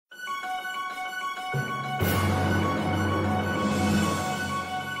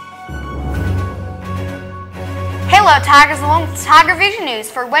Hello Tigers, along with TigerVision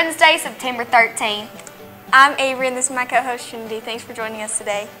News for Wednesday, September 13th. I'm Avery and this is my co-host Trinity. Thanks for joining us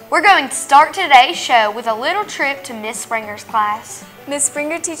today. We're going to start today's show with a little trip to Miss Springer's class. Miss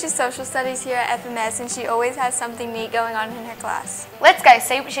Springer teaches social studies here at FMS and she always has something neat going on in her class. Let's go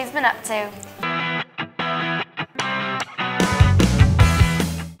see what she's been up to.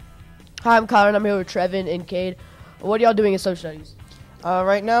 Hi, I'm Connor and I'm here with Trevin and Cade. What are y'all doing in social studies?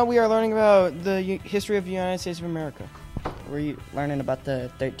 Right now we are learning about the history of the United States of America. We're learning about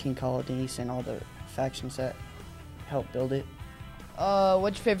the 13 colonies and all the factions that helped build it.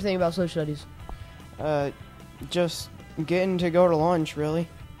 What's your favorite thing about social studies? Just getting to go to lunch, really.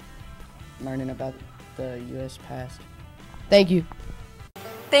 Learning about the U.S. past. Thank you.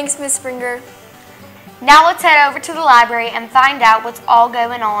 Thanks, Miss Springer. Now let's head over to the library and find out what's all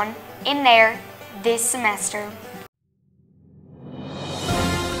going on in there this semester.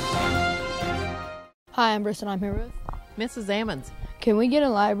 Hi, I'm Briss and I'm here with Mrs. Ammons. Can we get a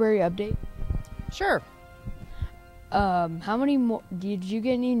library update? Sure. How many more? Did you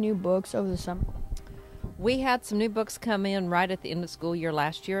get any new books over the summer? We had some new books come in right at the end of school year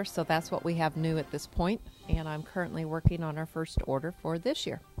last year, so that's what we have new at this point, and I'm currently working on our first order for this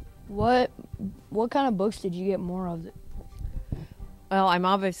year. What kind of books did you get more of? Well, I'm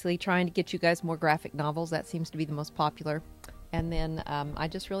obviously trying to get you guys more graphic novels. That seems to be the most popular. And then I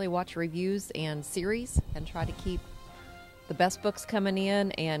just really watch reviews and series and try to keep the best books coming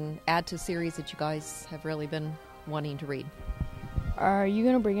in and add to series that you guys have really been wanting to read. Are you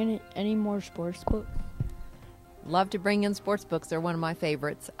going to bring in any more sports books? Love to bring in sports books. They're one of my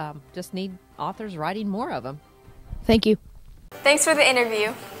favorites. Just need authors writing more of them. Thank you. Thanks for the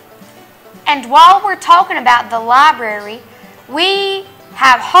interview. And while we're talking about the library, we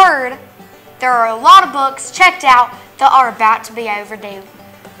have heard there are a lot of books checked out that are about to be overdue.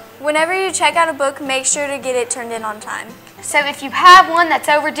 Whenever you check out a book, make sure to get it turned in on time. So if you have one that's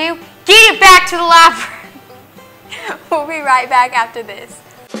overdue, get it back to the library. We'll be right back after this.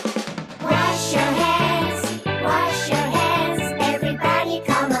 Wash your hands, wash your hands, everybody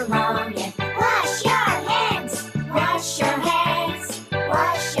come along and wash your hands, wash your hands,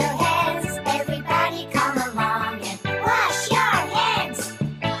 wash your hands, everybody come along and wash your hands.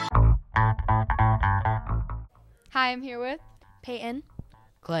 Hi, I'm here with Peyton.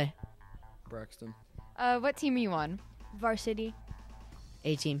 Clay. Braxton. what team are you on? Varsity.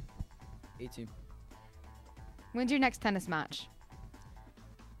 A-team. A-team. When's your next tennis match?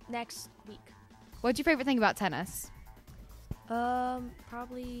 Next week. What's your favorite thing about tennis?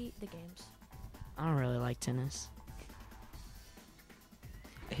 Probably the games. I don't really like tennis.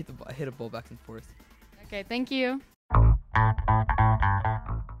 I hit a ball back and forth. Okay, thank you.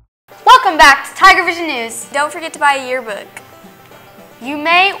 Welcome back to TigerVision News. Don't forget to buy a yearbook. You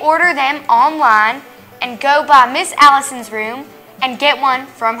may order them online and go by Miss Allison's room and get one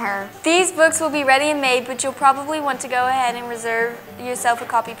from her. These books will be ready and made, but you'll probably want to go ahead and reserve yourself a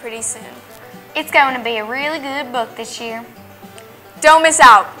copy pretty soon. It's going to be a really good book this year. Don't miss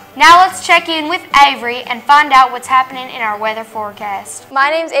out. Now let's check in with Avery and find out what's happening in our weather forecast. My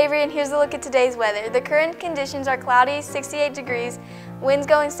name's Avery and here's a look at today's weather. The current conditions are cloudy, 68 degrees, winds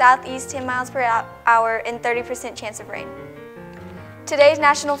going southeast 10 miles per hour, and 30% chance of rain. Today's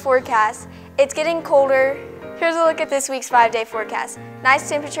national forecast, it's getting colder. Here's a look at this week's 5-day forecast. Nice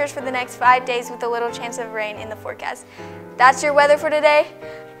temperatures for the next 5 days with a little chance of rain in the forecast. That's your weather for today.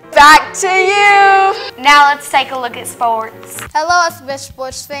 Back to you! Now let's take a look at sports. Hello FBS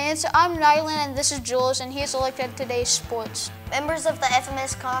sports fans, I'm Nyland and this is Jules and here's a look at today's sports. Members of the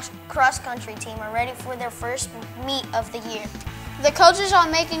FMS cross-country team are ready for their first meet of the year. The coaches are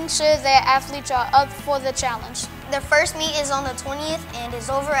making sure their athletes are up for the challenge. Their first meet is on the 20th and is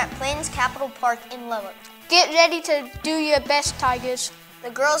over at Plains Capital Park in Lubbock. Get ready to do your best, Tigers.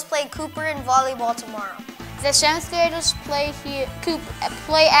 The girls play Cooper in volleyball tomorrow. The 7th graders play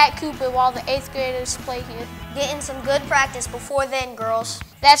at Cooper while the 8th graders play here. Getting some good practice before then, girls.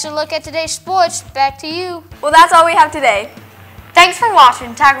 That's a look at today's sports. Back to you. Well, that's all we have today. Thanks for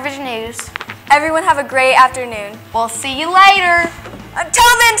watching TigerVision News. Everyone have a great afternoon. We'll see you later.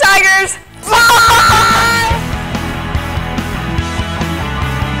 Until then, Tigers, bye!